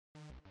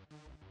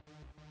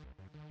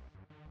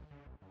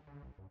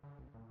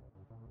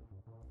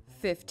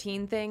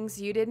15 things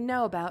you didn't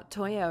know about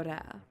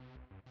Toyota.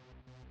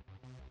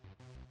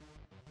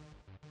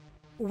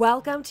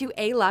 Welcome to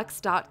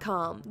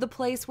Alux.com, the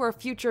place where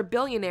future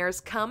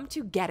billionaires come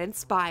to get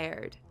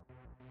inspired.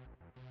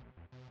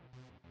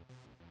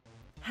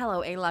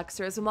 Hello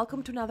Aluxers, and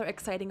welcome to another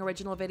exciting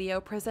original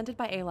video presented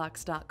by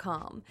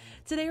Alux.com.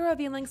 Today we're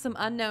revealing some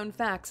unknown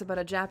facts about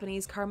a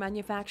Japanese car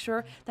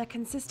manufacturer that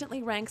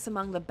consistently ranks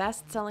among the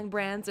best-selling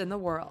brands in the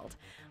world.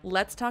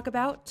 Let's talk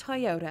about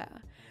Toyota.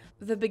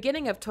 The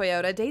beginning of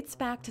Toyota dates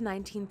back to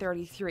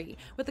 1933,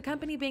 with the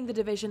company being the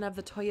division of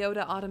the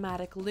Toyota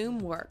Automatic Loom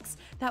Works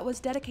that was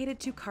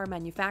dedicated to car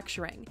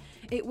manufacturing.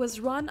 It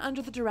was run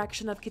under the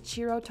direction of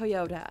Kichiro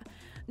Toyoda.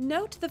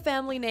 Note the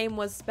family name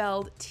was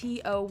spelled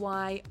T-O-Y-O-D-A,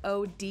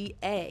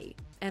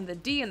 and the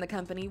D in the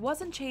company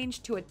wasn't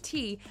changed to a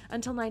T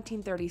until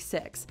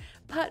 1936,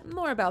 but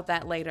more about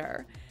that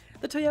later.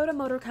 The Toyota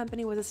Motor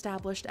Company was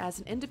established as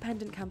an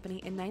independent company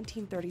in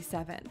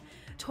 1937.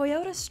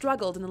 Toyota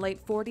struggled in the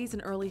late 40s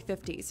and early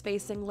 50s,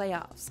 facing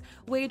layoffs,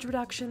 wage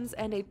reductions,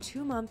 and a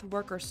 2-month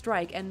worker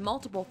strike and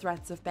multiple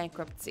threats of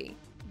bankruptcy.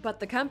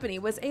 But the company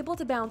was able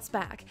to bounce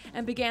back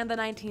and began the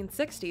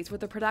 1960s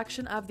with the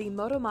production of the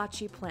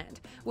Motomachi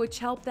plant, which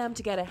helped them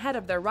to get ahead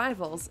of their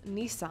rivals,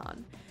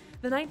 Nissan.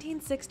 The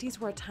 1960s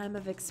were a time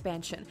of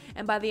expansion,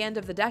 and by the end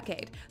of the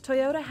decade,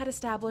 Toyota had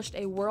established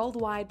a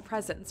worldwide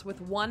presence with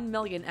 1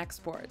 million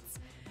exports.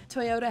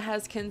 Toyota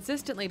has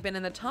consistently been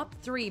in the top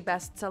 3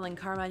 best-selling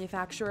car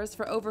manufacturers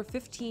for over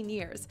 15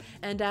 years,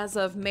 and as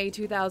of May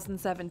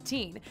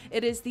 2017,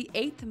 it is the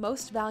 8th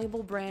most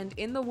valuable brand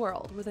in the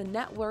world with a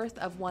net worth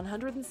of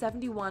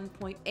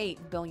 $171.8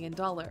 billion.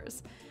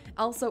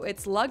 Also,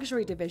 its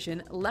luxury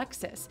division,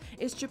 Lexus,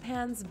 is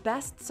Japan's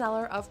best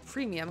seller of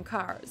premium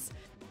cars.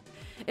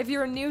 If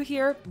you're new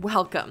here,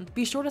 welcome.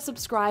 Be sure to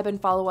subscribe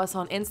and follow us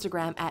on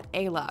Instagram at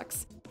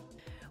Alux.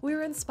 We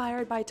were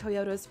inspired by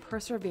Toyota's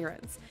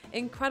perseverance,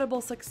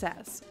 incredible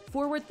success,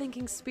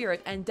 forward-thinking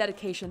spirit, and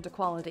dedication to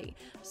quality.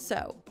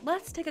 So,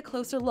 let's take a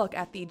closer look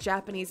at the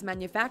Japanese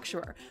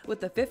manufacturer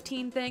with the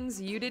 15 things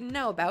you didn't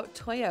know about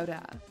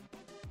Toyota.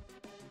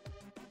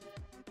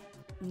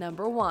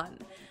 Number 1.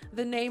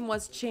 The name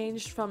was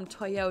changed from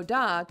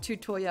Toyoda to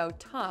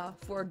Toyota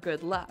for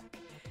good luck.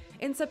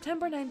 In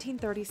September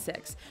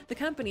 1936, the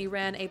company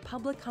ran a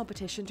public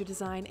competition to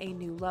design a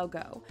new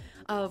logo.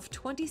 Of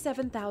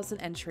 27,000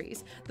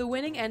 entries, the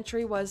winning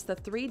entry was the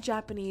 3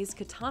 Japanese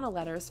katana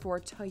letters for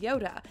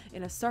Toyota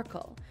in a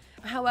circle.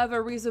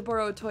 However,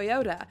 Rizaburo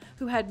Toyota,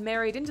 who had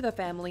married into the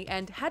family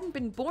and hadn't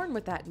been born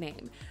with that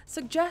name,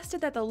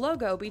 suggested that the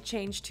logo be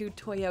changed to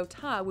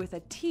Toyota with a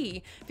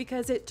T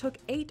because it took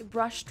 8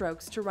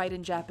 brushstrokes to write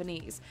in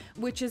Japanese,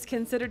 which is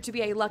considered to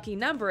be a lucky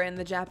number in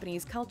the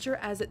Japanese culture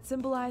as it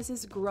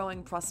symbolizes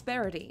growing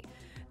prosperity.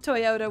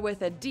 Toyota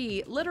with a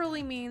D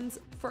literally means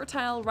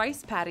fertile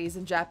rice paddies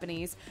in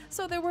Japanese,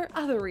 so there were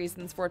other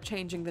reasons for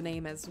changing the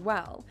name as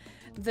well.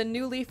 The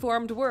newly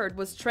formed word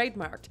was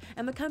trademarked,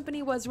 and the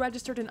company was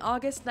registered in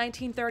August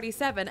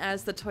 1937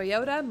 as the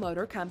Toyota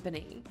Motor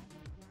Company.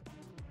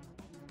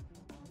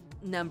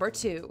 Number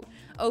 2.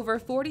 Over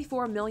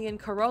 44 million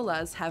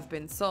Corollas have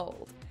been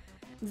sold.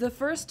 The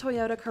first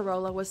Toyota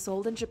Corolla was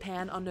sold in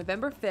Japan on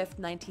November 5,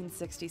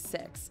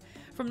 1966.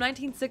 From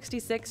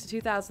 1966 to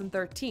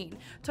 2013,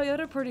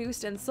 Toyota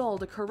produced and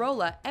sold a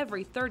Corolla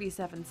every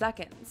 37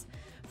 seconds.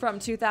 From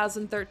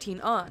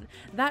 2013 on,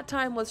 that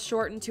time was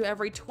shortened to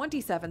every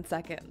 27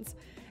 seconds.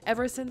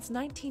 Ever since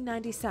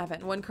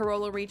 1997, when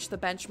Corolla reached the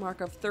benchmark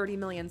of 30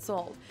 million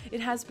sold, it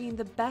has been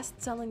the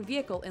best-selling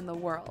vehicle in the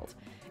world.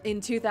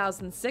 In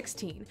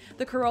 2016,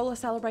 the Corolla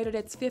celebrated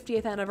its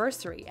 50th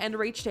anniversary and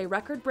reached a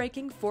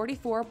record-breaking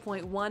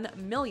 44.1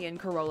 million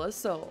Corollas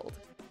sold.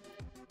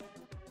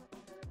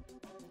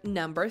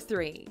 Number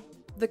 3.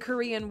 The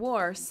Korean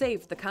War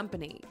saved the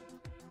company.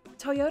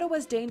 Toyota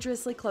was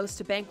dangerously close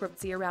to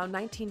bankruptcy around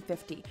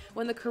 1950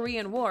 when the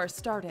Korean War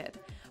started.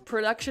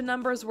 Production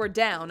numbers were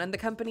down and the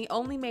company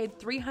only made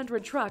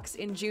 300 trucks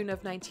in June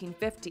of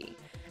 1950.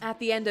 At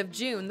the end of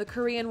June, the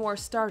Korean War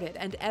started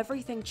and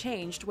everything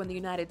changed when the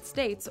United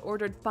States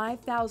ordered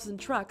 5,000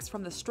 trucks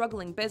from the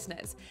struggling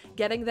business,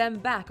 getting them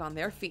back on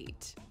their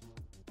feet.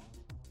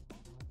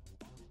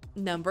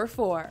 Number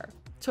 4.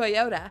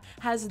 Toyota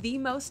has the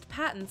most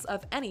patents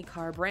of any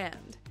car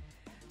brand.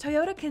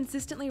 Toyota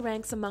consistently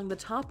ranks among the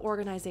top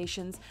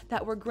organizations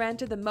that were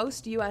granted the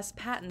most U.S.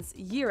 patents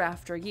year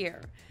after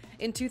year.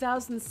 In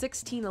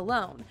 2016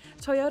 alone,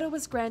 Toyota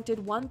was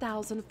granted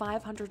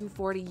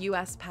 1,540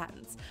 U.S.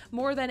 patents,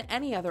 more than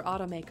any other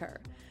automaker.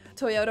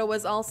 Toyota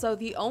was also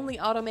the only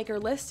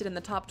automaker listed in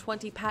the top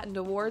 20 patent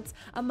awards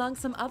among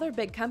some other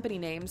big company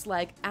names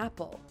like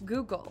Apple,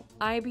 Google,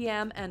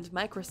 IBM, and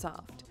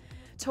Microsoft.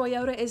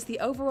 Toyota is the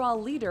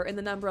overall leader in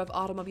the number of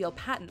automobile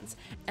patents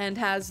and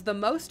has the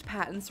most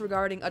patents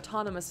regarding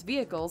autonomous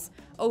vehicles,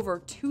 over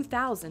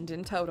 2,000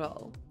 in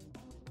total.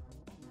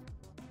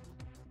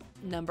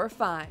 Number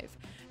 5.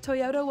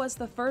 Toyota was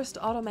the first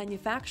auto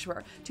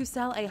manufacturer to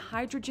sell a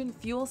hydrogen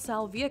fuel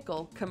cell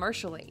vehicle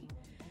commercially.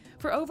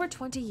 For over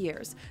 20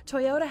 years,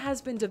 Toyota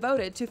has been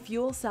devoted to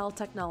fuel cell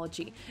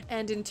technology,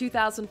 and in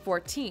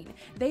 2014,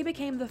 they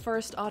became the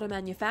first auto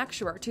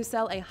manufacturer to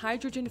sell a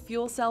hydrogen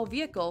fuel cell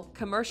vehicle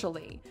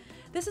commercially.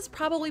 This is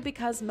probably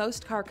because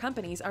most car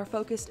companies are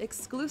focused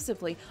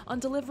exclusively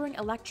on delivering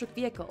electric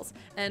vehicles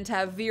and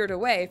have veered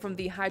away from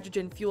the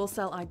hydrogen fuel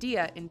cell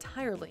idea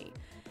entirely.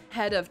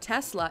 Head of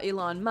Tesla,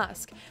 Elon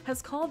Musk,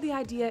 has called the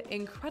idea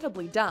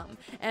incredibly dumb,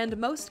 and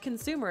most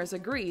consumers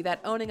agree that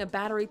owning a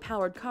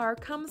battery-powered car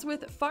comes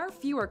with far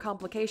fewer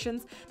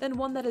complications than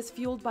one that is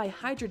fueled by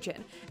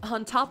hydrogen,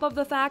 on top of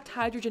the fact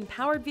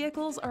hydrogen-powered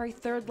vehicles are a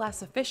third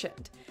less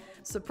efficient.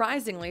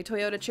 Surprisingly,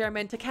 Toyota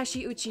chairman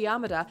Takeshi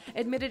Uchiyamada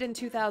admitted in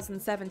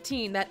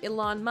 2017 that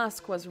Elon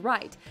Musk was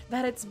right,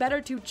 that it's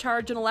better to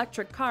charge an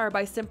electric car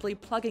by simply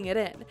plugging it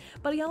in,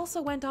 but he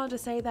also went on to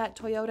say that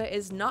Toyota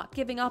is not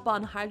giving up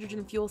on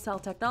hydrogen fuel cell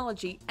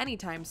technology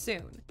anytime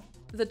soon.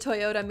 The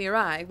Toyota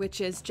Mirai,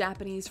 which is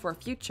Japanese for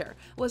future,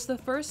 was the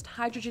first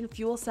hydrogen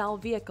fuel cell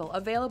vehicle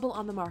available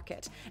on the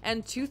market,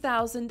 and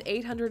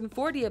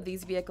 2,840 of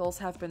these vehicles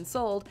have been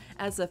sold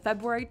as of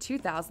February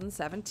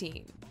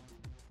 2017.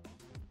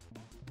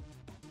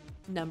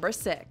 Number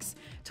 6.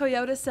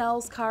 Toyota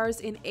sells cars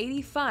in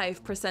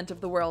 85%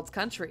 of the world's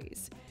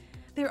countries.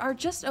 There are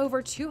just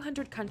over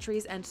 200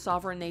 countries and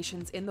sovereign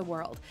nations in the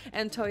world,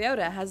 and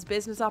Toyota has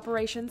business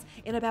operations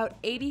in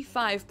about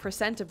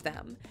 85% of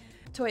them.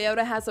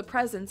 Toyota has a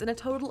presence in a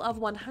total of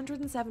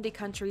 170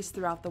 countries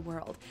throughout the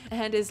world,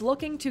 and is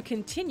looking to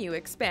continue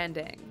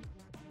expanding.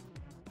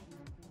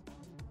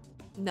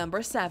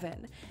 Number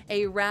 7.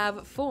 A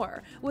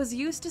RAV4 was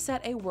used to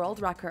set a world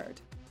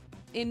record.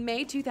 In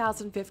May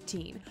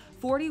 2015,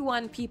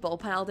 41 people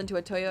piled into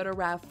a Toyota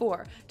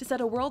RAV4 to set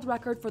a world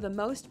record for the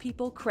most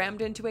people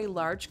crammed into a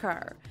large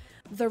car.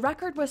 The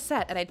record was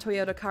set at a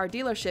Toyota car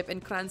dealership in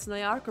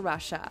Krasnoyarsk,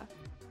 Russia.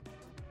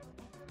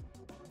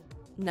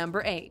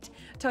 Number 8.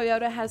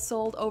 Toyota has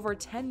sold over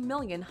 10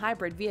 million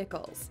hybrid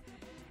vehicles.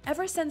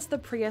 Ever since the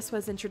Prius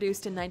was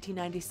introduced in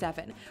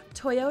 1997,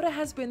 Toyota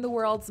has been the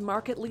world's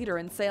market leader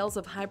in sales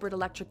of hybrid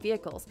electric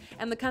vehicles,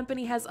 and the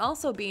company has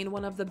also been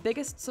one of the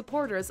biggest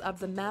supporters of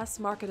the mass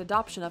market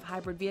adoption of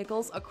hybrid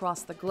vehicles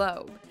across the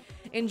globe.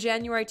 In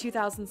January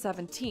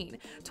 2017,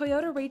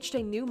 Toyota reached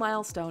a new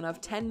milestone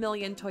of 10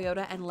 million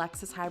Toyota and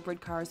Lexus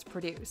hybrid cars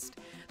produced.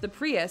 The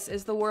Prius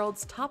is the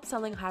world's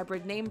top-selling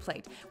hybrid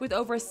nameplate, with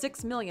over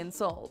 6 million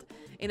sold.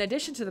 In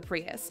addition to the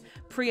Prius,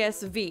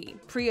 Prius V,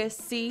 Prius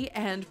C,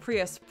 and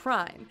Prius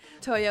Prime,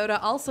 Toyota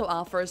also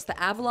offers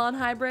the Avalon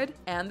Hybrid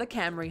and the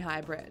Camry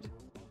Hybrid.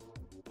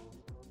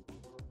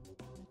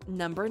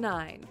 Number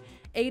 9.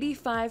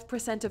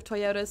 85% of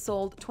Toyotas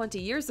sold 20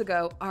 years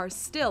ago are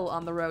still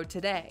on the road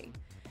today.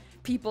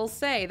 People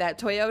say that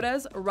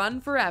Toyotas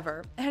run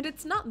forever, and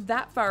it's not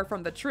that far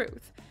from the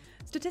truth.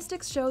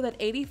 Statistics show that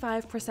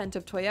 85%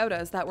 of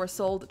Toyotas that were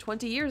sold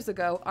 20 years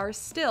ago are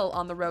still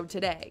on the road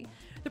today.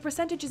 The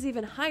percentage is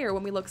even higher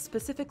when we look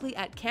specifically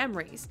at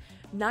Camrys.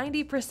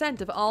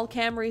 90% of all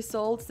Camrys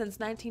sold since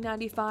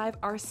 1995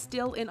 are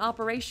still in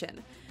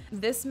operation.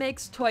 This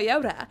makes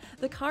Toyota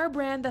the car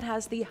brand that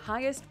has the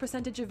highest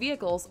percentage of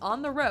vehicles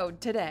on the road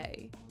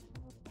today.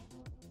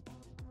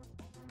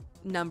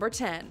 Number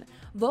 10.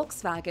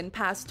 Volkswagen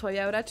passed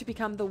Toyota to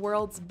become the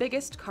world's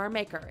biggest car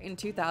maker in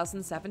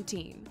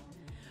 2017.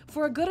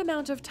 For a good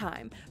amount of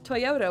time,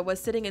 Toyota was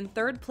sitting in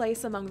third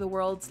place among the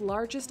world's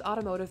largest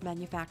automotive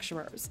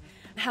manufacturers.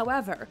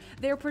 However,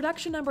 their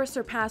production numbers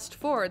surpassed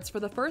Ford's for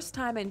the first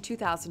time in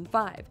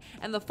 2005,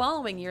 and the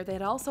following year they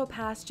had also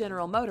passed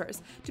General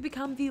Motors to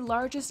become the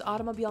largest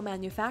automobile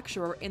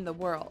manufacturer in the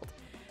world.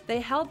 They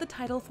held the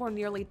title for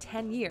nearly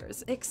 10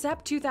 years,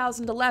 except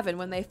 2011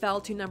 when they fell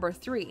to number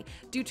 3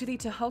 due to the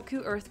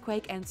Tohoku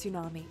earthquake and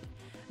tsunami.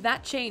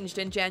 That changed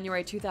in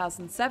January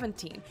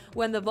 2017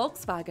 when the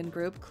Volkswagen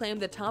Group claimed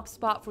the top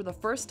spot for the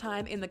first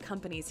time in the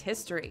company's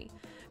history.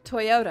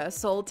 Toyota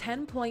sold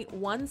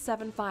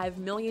 10.175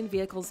 million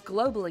vehicles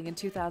globally in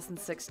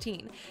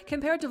 2016,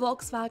 compared to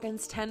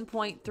Volkswagen's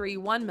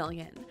 10.31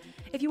 million.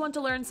 If you want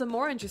to learn some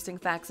more interesting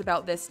facts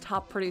about this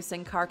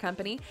top-producing car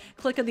company,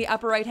 click in the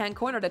upper right-hand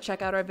corner to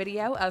check out our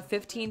video of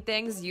 15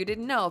 things you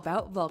didn't know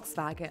about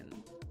Volkswagen.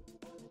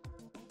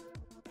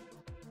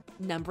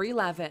 Number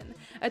 11.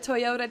 A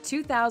Toyota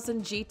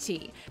 2000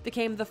 GT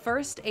became the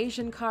first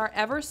Asian car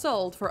ever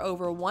sold for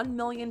over $1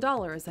 million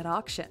at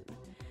auction.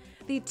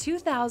 The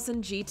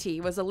 2000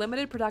 GT was a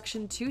limited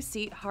production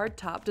two-seat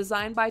hardtop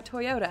designed by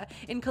Toyota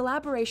in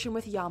collaboration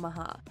with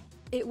Yamaha.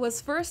 It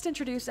was first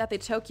introduced at the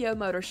Tokyo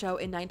Motor Show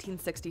in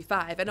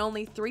 1965, and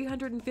only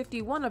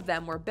 351 of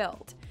them were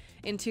built.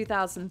 In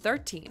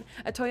 2013,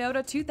 a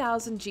Toyota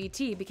 2000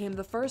 GT became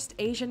the first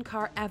Asian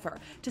car ever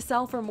to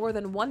sell for more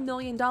than $1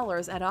 million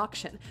at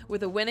auction,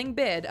 with a winning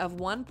bid of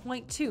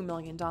 $1.2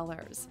 million.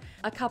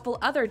 A couple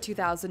other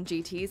 2000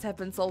 GTs have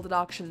been sold at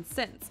auction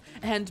since,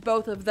 and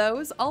both of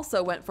those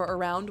also went for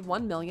around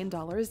 $1 million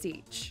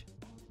each.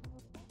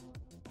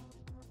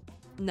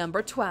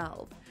 Number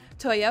 12.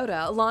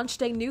 Toyota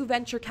launched a new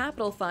venture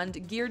capital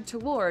fund geared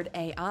toward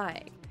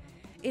AI.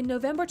 In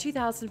November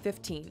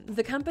 2015,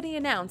 the company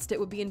announced it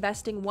would be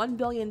investing $1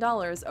 billion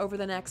over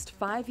the next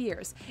 5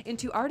 years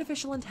into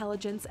artificial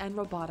intelligence and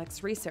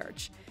robotics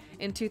research.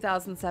 In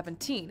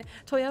 2017,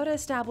 Toyota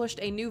established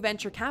a new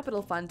venture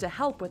capital fund to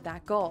help with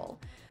that goal.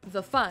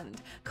 The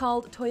fund,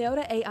 called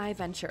Toyota AI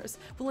Ventures,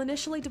 will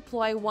initially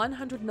deploy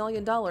 $100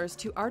 million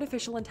to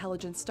artificial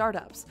intelligence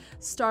startups,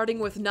 starting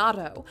with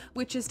Nato,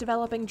 which is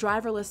developing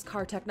driverless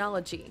car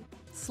technology,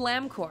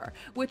 Slamcore,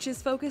 which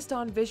is focused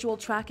on visual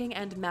tracking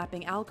and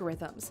mapping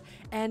algorithms,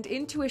 and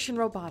Intuition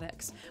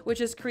Robotics,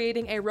 which is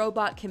creating a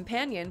robot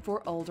companion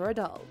for older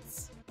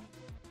adults.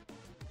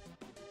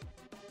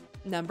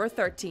 Number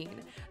 13.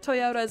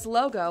 Toyota's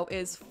logo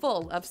is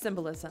full of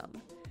symbolism.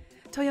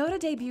 Toyota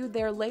debuted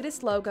their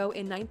latest logo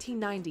in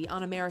 1990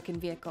 on American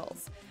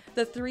vehicles.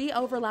 The 3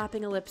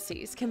 overlapping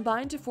ellipses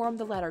combine to form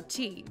the letter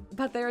T,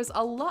 but there's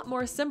a lot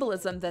more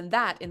symbolism than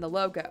that in the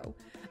logo.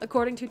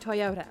 According to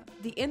Toyota,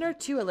 the inner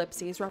 2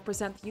 ellipses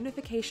represent the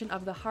unification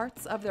of the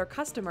hearts of their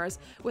customers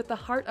with the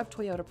heart of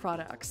Toyota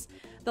products.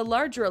 The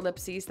larger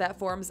ellipses that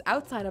forms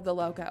outside of the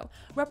logo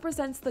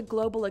represents the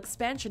global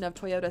expansion of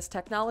Toyota's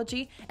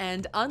technology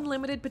and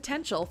unlimited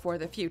potential for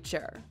the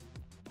future.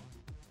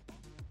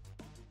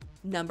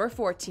 Number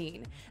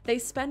 14. They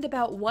spend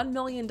about $1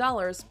 million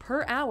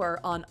per hour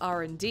on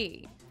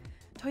R&D.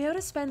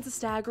 Toyota spends a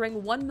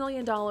staggering $1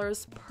 million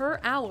per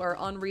hour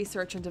on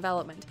research and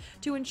development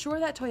to ensure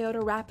that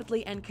Toyota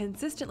rapidly and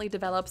consistently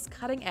develops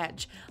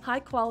cutting-edge,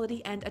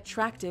 high-quality, and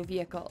attractive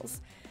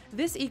vehicles.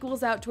 This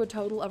equals out to a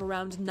total of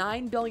around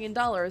 $9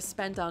 billion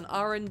spent on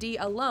R&D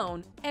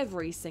alone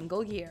every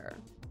single year.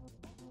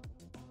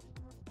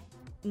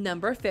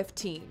 Number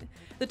 15.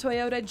 The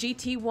Toyota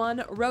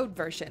GT1 road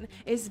version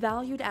is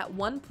valued at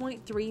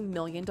 $1.3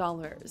 million.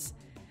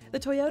 The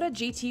Toyota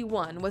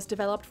GT1 was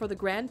developed for the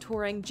Grand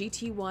Touring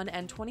GT1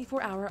 and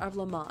 24 Hour of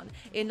Le Mans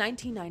in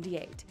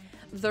 1998.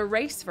 The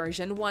race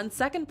version won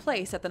second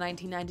place at the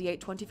 1998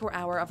 24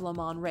 Hour of Le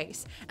Mans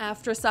race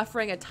after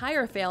suffering a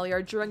tire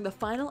failure during the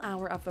final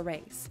hour of the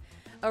race.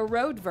 A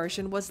road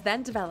version was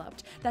then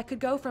developed that could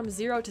go from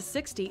 0 to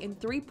 60 in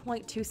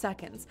 3.2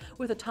 seconds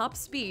with a top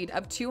speed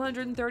of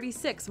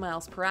 236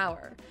 miles per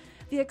hour.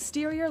 The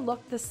exterior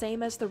looked the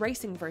same as the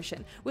racing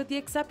version, with the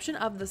exception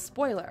of the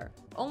spoiler.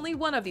 Only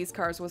one of these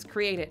cars was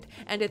created,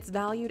 and it's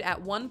valued at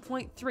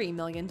 $1.3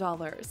 million.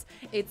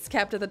 It's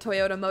kept at the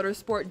Toyota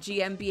Motorsport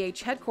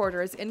GmbH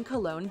headquarters in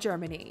Cologne,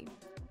 Germany.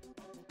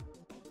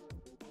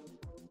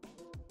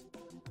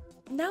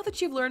 Now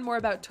that you've learned more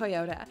about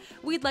Toyota,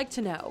 we'd like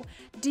to know,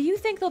 do you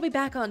think they'll be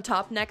back on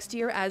top next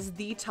year as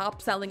the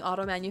top-selling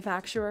auto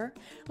manufacturer?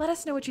 Let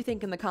us know what you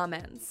think in the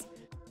comments.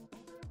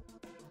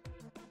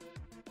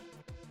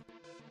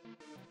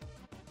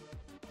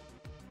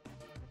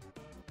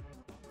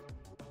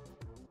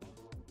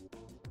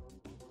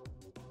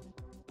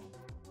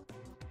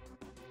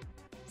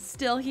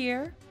 Still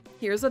here?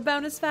 Here's a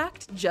bonus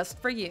fact just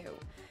for you.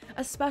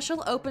 A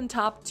special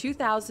open-top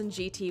 2000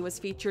 GT was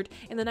featured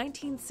in the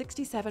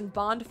 1967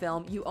 Bond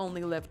film You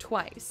Only Live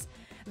Twice.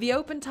 The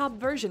open-top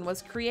version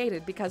was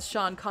created because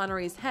Sean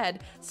Connery's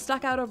head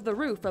stuck out of the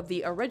roof of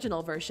the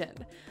original version.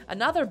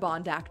 Another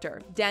Bond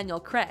actor, Daniel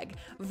Craig,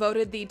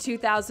 voted the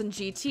 2000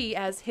 GT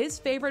as his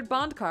favorite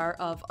Bond car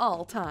of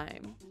all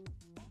time.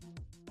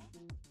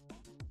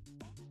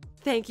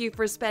 Thank you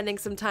for spending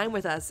some time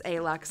with us,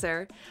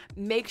 Aluxer.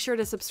 Make sure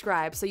to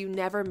subscribe so you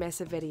never miss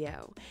a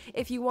video.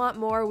 If you want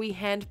more, we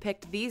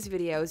handpicked these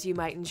videos you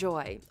might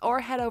enjoy,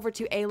 or head over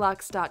to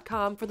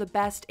Alux.com for the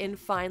best in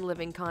fine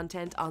living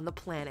content on the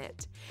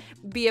planet.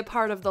 Be a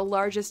part of the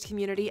largest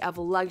community of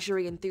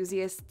luxury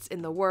enthusiasts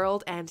in the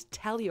world and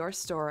tell your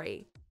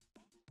story.